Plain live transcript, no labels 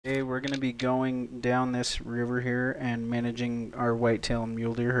Today we're going to be going down this river here and managing our whitetail and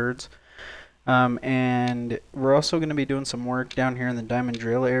mule deer herds. And we're also going to be doing some work down here in the Diamond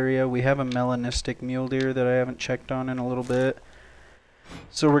Drill area. We have a melanistic mule deer that I haven't checked on in a little bit.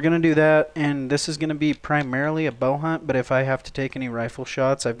 So we're going to do that, and this is going to be primarily a bow hunt, but if I have to take any rifle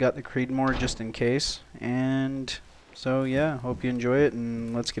shots, I've got the Creedmoor just in case. And so yeah, hope you enjoy it,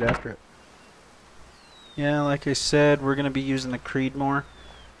 and let's get after it. Yeah, like I said, we're going to be using the Creedmoor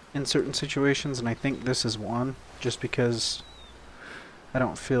in certain situations, and I think this is one, just because I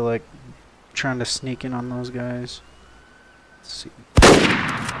don't feel like trying to sneak in on those guys. Let's see.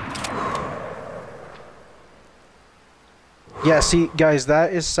 Yeah, see, guys,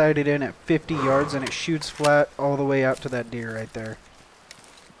 that is sighted in at 50 yards, and it shoots flat all the way out to that deer right there.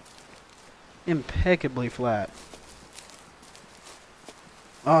 Impeccably flat.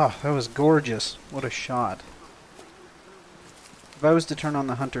 Oh, that was gorgeous. What a shot. If I was to turn on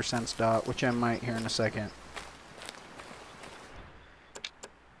the hunter sense dot, which I might here in a second.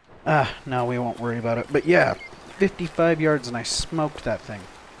 No, we won't worry about it. But yeah, 55 yards and I smoked that thing.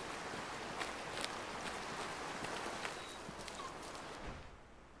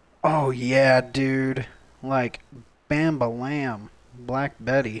 Oh yeah, dude. Like, bam-ba-lam. Black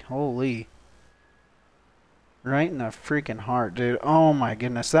Betty. Holy. Right in the freaking heart, dude. Oh my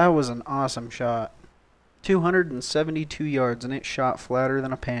goodness, that was an awesome shot. 272 yards, and it shot flatter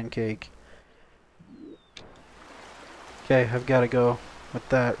than a pancake. Okay, I've got to go with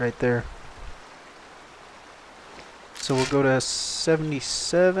that right there. So we'll go to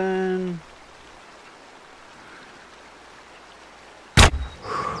 77.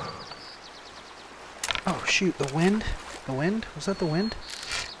 Oh shoot, the wind? The wind? Was that the wind?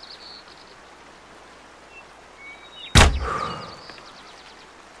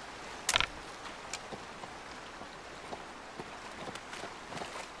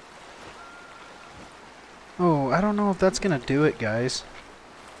 Oh, I don't know if that's gonna do it, guys.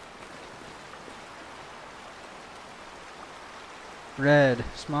 Red,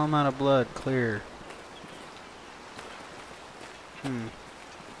 small amount of blood, clear.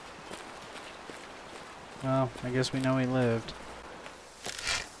 Well, I guess we know he lived.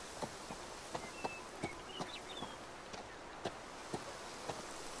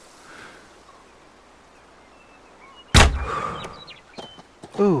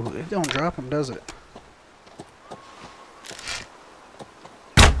 Ooh, it don't drop him, does it?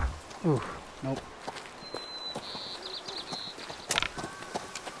 Ooh, nope.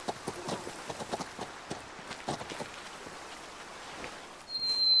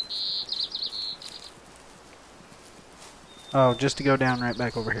 Oh, just to go down right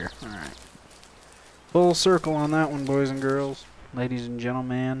back over here. Alright. Full circle on that one, boys and girls. Ladies and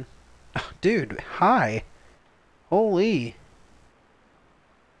gentlemen. Oh, dude, hi. Holy.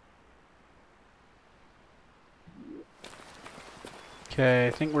 Okay,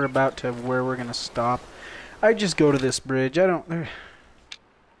 I think we're about to where we're gonna stop. I just go to this bridge. I don't...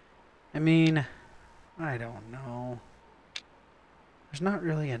 I mean, I don't know. There's not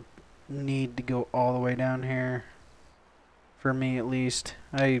really a need to go all the way down here. For me, at least.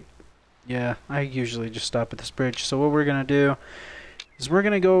 Yeah, I usually just stop at this bridge. So what we're gonna do is we're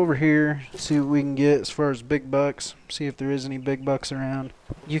gonna go over here, see what we can get as far as big bucks. See if there is any big bucks around.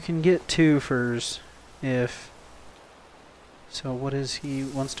 You can get 2 furs if... So what is he?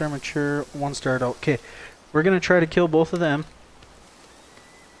 1-star mature, 1-star adult. Okay, we're gonna try to kill both of them.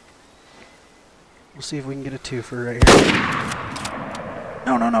 We'll see if we can get a 2 fur right here.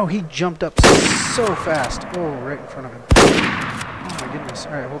 No, no, no, he jumped up so fast. Oh, right in front of him. Oh my goodness.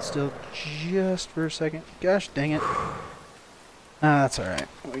 Alright, hold still just for a second. Gosh dang it. That's alright.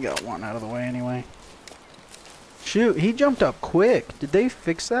 We got one out of the way anyway. Shoot, he jumped up quick. Did they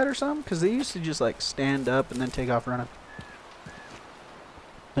fix that or something? Because they used to just like stand up and then take off running.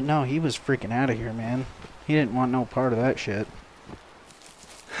 But no, he was freaking out of here, man. He didn't want no part of that shit.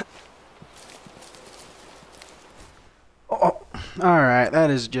 Oh, alright, that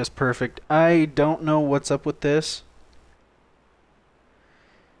is just perfect. I don't know what's up with this.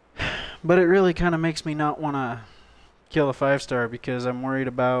 But it really kind of makes me not want to kill a 5-star because I'm worried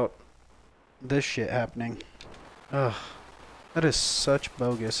about this shit happening. Ugh. That is such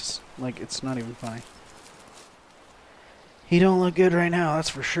bogus. Like, it's not even funny. He don't look good right now, that's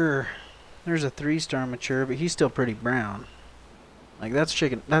for sure. There's a 3-star mature, but he's still pretty brown. Like, that's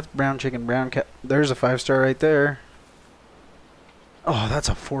chicken. That's brown chicken, brown cat. There's a 5-star right there. Oh, that's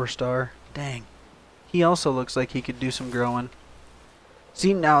a 4-star. Dang. He also looks like he could do some growing.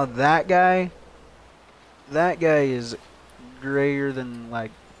 See, now that guy is grayer than,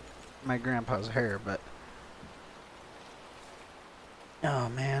 like, my grandpa's hair, but Oh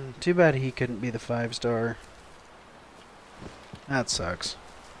man, too bad he couldn't be the 5-star. That sucks.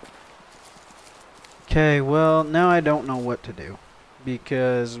 Okay, well, now I don't know what to do.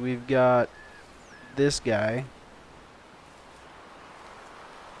 Because we've got this guy.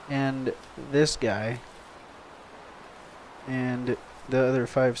 And this guy. And the other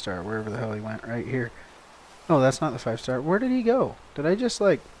 5-star, wherever the hell he went, right here. Oh, that's not the 5-star. Where did he go? Did I just,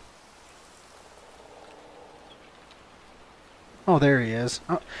 like... Oh, there he is.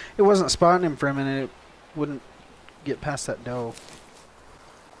 Oh, it wasn't spotting him for a minute. It wouldn't get past that doe.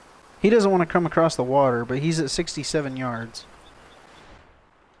 He doesn't want to come across the water, but he's at 67 yards.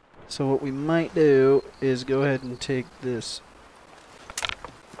 So what we might do is go ahead and take this.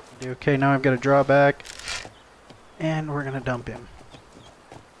 Okay, now I've got to draw back. And we're going to dump him.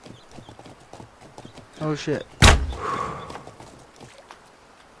 Oh shit.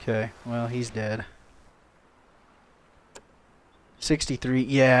 Okay, well, he's dead. 63.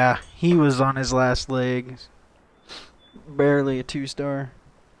 Yeah, he was on his last legs. Barely a 2-star.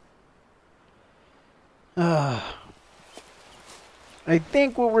 I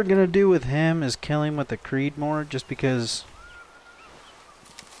think what we're gonna do with him is kill him with the Creedmoor, just because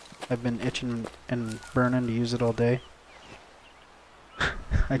I've been itching and burning to use it all day.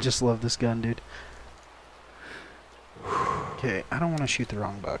 I just love this gun, dude. Okay, I don't want to shoot the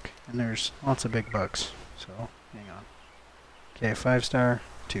wrong buck, and there's lots of big bucks, so hang on. Okay, 5-star,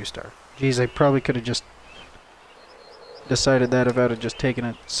 2-star. Geez, I probably could have just decided that if I'd have just taken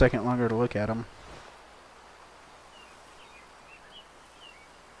a second longer to look at him.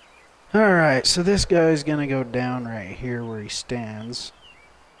 Alright, so this guy's gonna go down right here where he stands.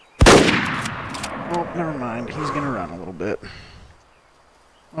 Oh, never mind. He's gonna run a little bit.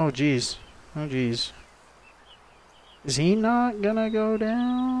 Oh, jeez. Oh, jeez. Is he not gonna go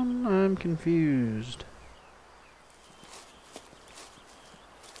down? I'm confused.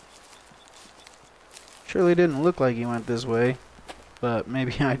 Surely didn't look like he went this way. But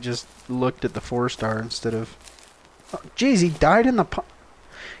maybe I just looked at the 4-star instead of... Oh, jeez, he died in the pond.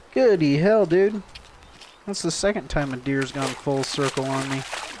 Goody hell, dude. That's the second time a deer's gone full circle on me.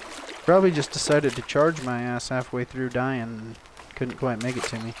 Probably just decided to charge my ass halfway through dying and couldn't quite make it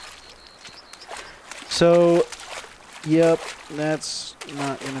to me. So, yep, that's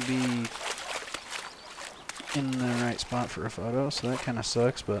not going to be in the right spot for a photo, so that kind of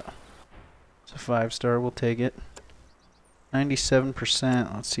sucks, but it's a 5-star. We'll take it.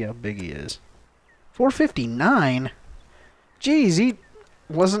 97%. Let's see how big he is. 459? Jeez, he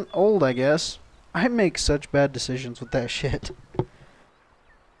wasn't old, I guess. I make such bad decisions with that shit.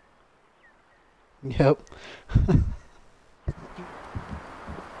 Yep.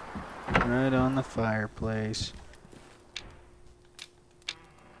 Right on the fireplace.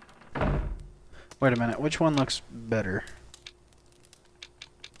 Wait a minute, which one looks better?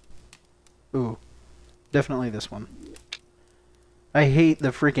 Ooh, definitely this one. I hate the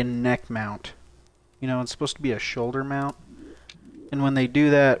freaking neck mount. You know, it's supposed to be a shoulder mount. And when they do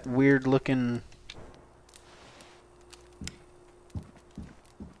that weird looking,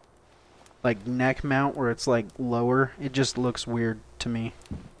 like, neck mount where it's like lower, it just looks weird to me.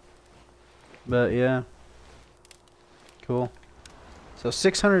 But yeah. Cool. So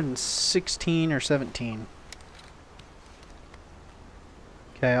 616 or 17.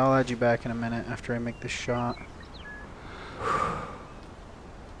 Okay, I'll add you back in a minute after I make this shot.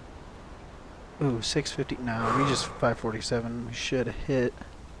 Ooh, 650. No, we just 547. We should have hit.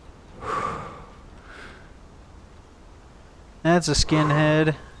 That's a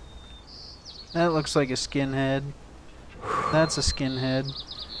skinhead. That looks like a skinhead. That's a skinhead.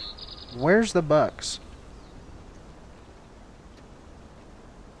 Where's the bucks?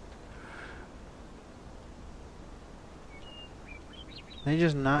 They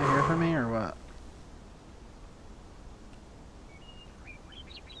just not here for me or what?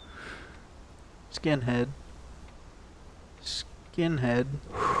 Skinhead. Skinhead.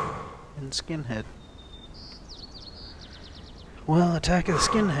 And skinhead. Well, attack of the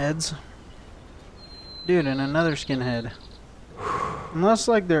skinheads. Dude, and another skinhead. Unless,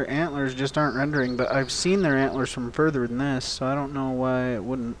 like, their antlers just aren't rendering, but I've seen their antlers from further than this, so I don't know why it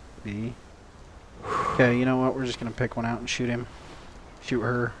wouldn't be. Okay, you know what? We're just gonna pick one out and shoot him. Shoot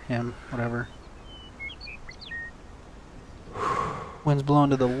her, him, whatever. Wind's blowing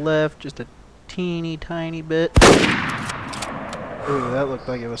to the left, just a teeny tiny bit. Ooh, that looked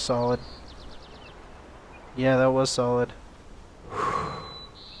like it was solid. Yeah, that was solid.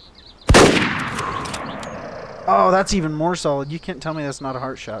 Oh, that's even more solid. You can't tell me that's not a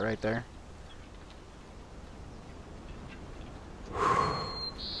heart shot right there.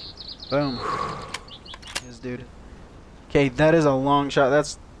 Boom. Yes, dude. Okay, that is a long shot.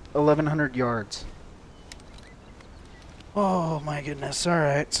 That's 1,100 yards. Oh my goodness.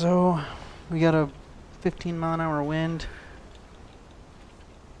 Alright, so we got a 15-mile-an-hour wind.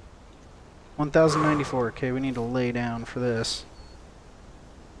 1,094. Okay, we need to lay down for this.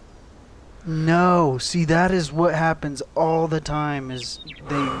 No, see, that is what happens all the time, is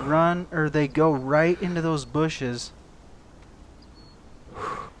they run, or they go right into those bushes.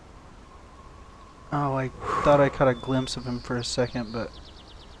 Oh, I thought I caught a glimpse of him for a second, but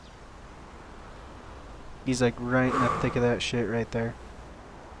he's like right in the thick of that shit right there.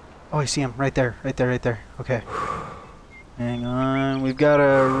 Oh, I see him right there, right there, right there. Okay. Hang on, we've got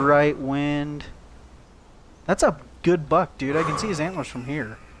a right wind. That's a good buck, dude. I can see his antlers from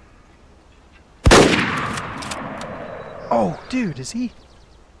here. Oh, dude, is he?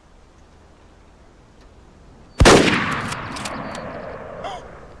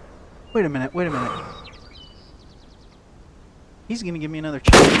 Wait a minute, wait a minute. He's gonna give me another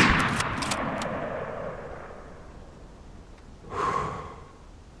chance.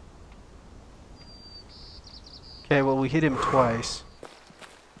 Okay, well, we hit him twice.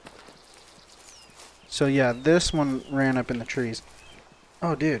 So yeah, this one ran up in the trees.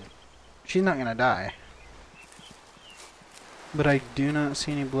 Oh, dude. She's not gonna die. But I do not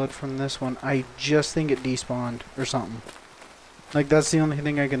see any blood from this one. I just think it despawned or something. Like, that's the only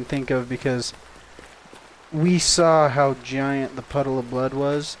thing I can think of, because we saw how giant the puddle of blood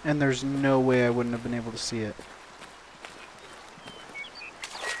was, and there's no way I wouldn't have been able to see it.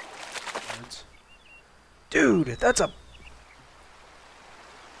 Dude, that's a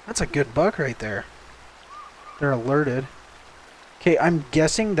good buck right there. They're alerted. Okay, I'm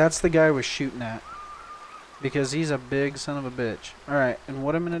guessing that's the guy I was shooting at, because he's a big son of a bitch. Alright, and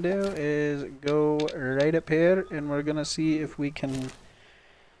what I'm going to do is go right up here, and we're going to see if we can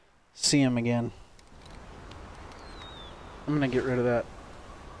see him again. I'm going to get rid of that.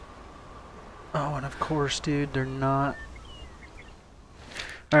 Oh, and of course, dude, they're not.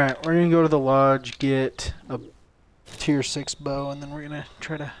 Alright, we're going to go to the lodge, get a tier 6 bow, and then we're going to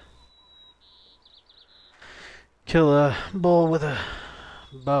try to kill a bull with a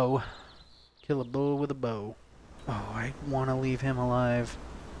bow. Kill a bull with a bow. Oh, I want to leave him alive.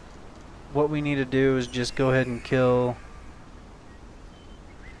 What we need to do is just go ahead and kill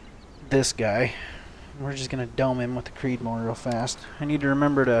this guy. We're just going to dome him with the Creedmoor real fast. I need to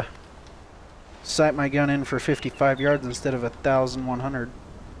remember to sight my gun in for 55 yards instead of 1,100.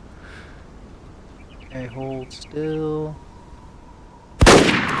 Okay, hold still.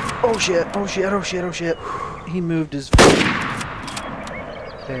 Oh shit, oh shit, oh shit, oh shit. He moved his...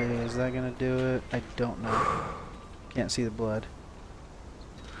 Okay, is that gonna do it? I don't know. Can't see the blood.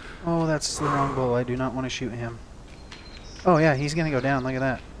 Oh, that's the wrong bull. I do not want to shoot him. Oh yeah, he's gonna go down. Look at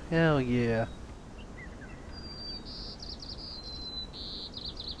that. Hell yeah.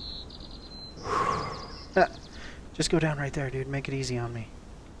 Ah, just go down right there, dude. Make it easy on me.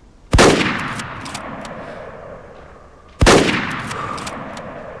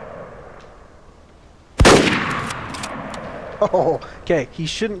 Oh, okay. He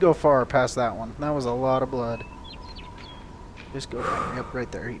shouldn't go far past that one. That was a lot of blood. Just go down. Yep,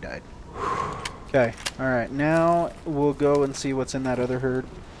 right there. He died. Okay. Alright, now we'll go and see what's in that other herd.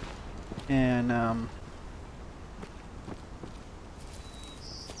 And,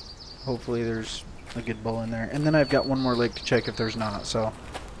 hopefully there's a good bull in there. And then I've got one more lake to check if there's not, so...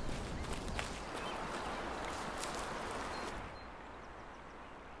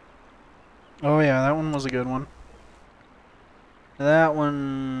 Oh yeah, that one was a good one. That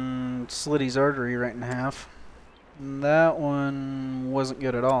one slit his artery right in half. That one wasn't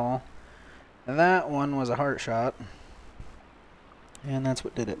good at all. That one was a heart shot. And that's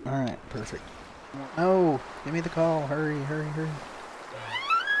what did it. Alright, perfect. No! Give me the call. Hurry, hurry, hurry.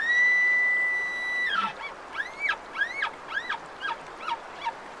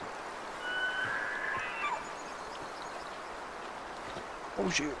 Oh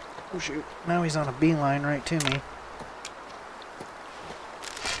shoot. Oh shoot. Now he's on a beeline right to me.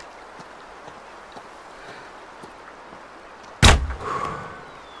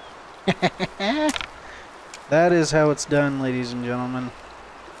 That is how it's done, ladies and gentlemen.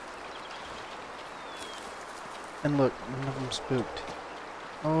 And look, none of them spooked.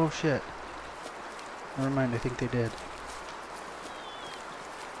 Oh shit. Never mind, I think they did.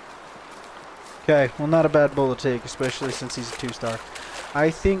 Okay, well, not a bad bull to take, especially since he's a 2-star. I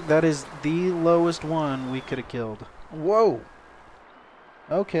think that is the lowest one we could have killed. Whoa!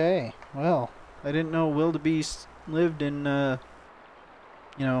 Okay, well, I didn't know wildebeest lived in,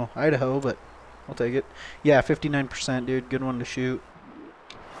 you know, Idaho, but I'll take it. Yeah, 59%, dude. Good one to shoot.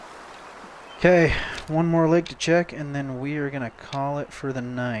 Okay, one more lake to check, and then we are gonna call it for the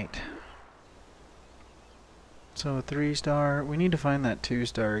night. So a 3-star. We need to find that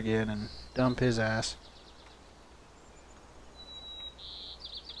 2-star again and dump his ass.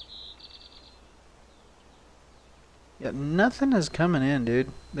 Yeah, nothing is coming in,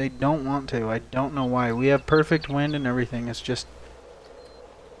 dude. They don't want to. I don't know why. We have perfect wind and everything. It's just...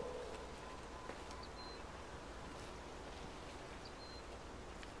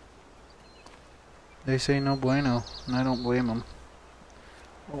 They say no bueno, and I don't blame them.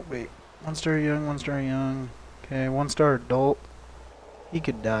 Oh, wait. 1-star young, 1-star young. Okay, 1-star adult. He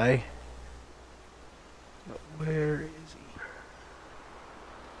could die. But where is he?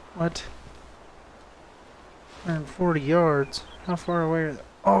 What? 140 yards. How far away are they?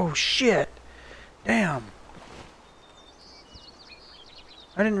 Oh, shit! Damn!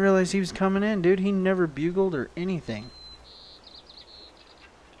 I didn't realize he was coming in, dude. He never bugled or anything.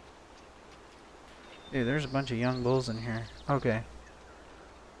 Dude, there's a bunch of young bulls in here. Okay.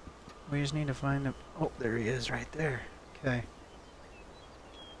 We just need to find him. Oh, there he is right there. Okay.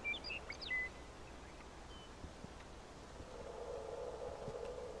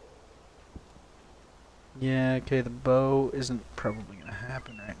 Yeah, okay, the bow isn't probably going to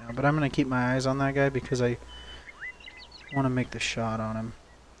happen right now. But I'm going to keep my eyes on that guy because I want to make the shot on him.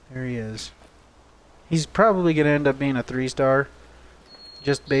 There he is. He's probably going to end up being a 3-star.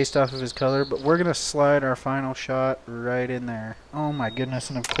 Just based off of his color, but we're gonna slide our final shot right in there. Oh my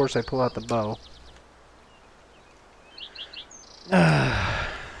goodness, and of course I pull out the bow.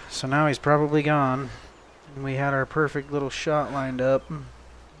 So now he's probably gone. And we had our perfect little shot lined up.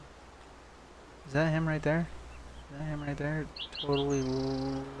 Is that him right there? Is that him right there? It totally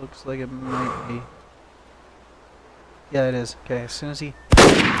looks like it might be. Yeah, it is. Okay, as soon as he...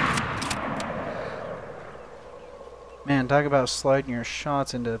 Man, talk about sliding your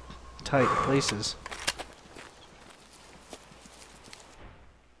shots into tight places.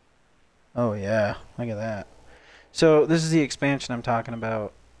 Oh yeah, look at that. So this is the expansion I'm talking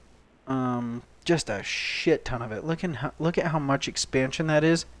about. Just a shit ton of it. Look at how much expansion that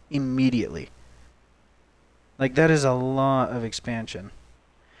is immediately. Like that is a lot of expansion.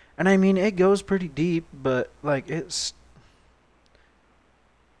 And I mean it goes pretty deep, but like it's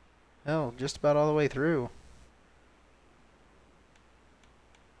hell, just about all the way through.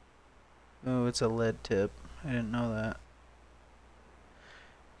 Oh, it's a lead tip. I didn't know that.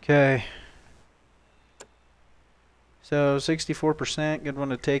 Okay. So 64%, good one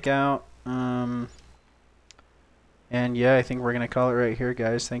to take out. And yeah, I think we're gonna call it right here,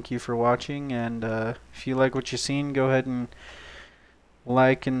 guys. Thank you for watching, and if you like what you've seen, go ahead and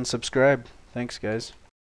like and subscribe. Thanks, guys.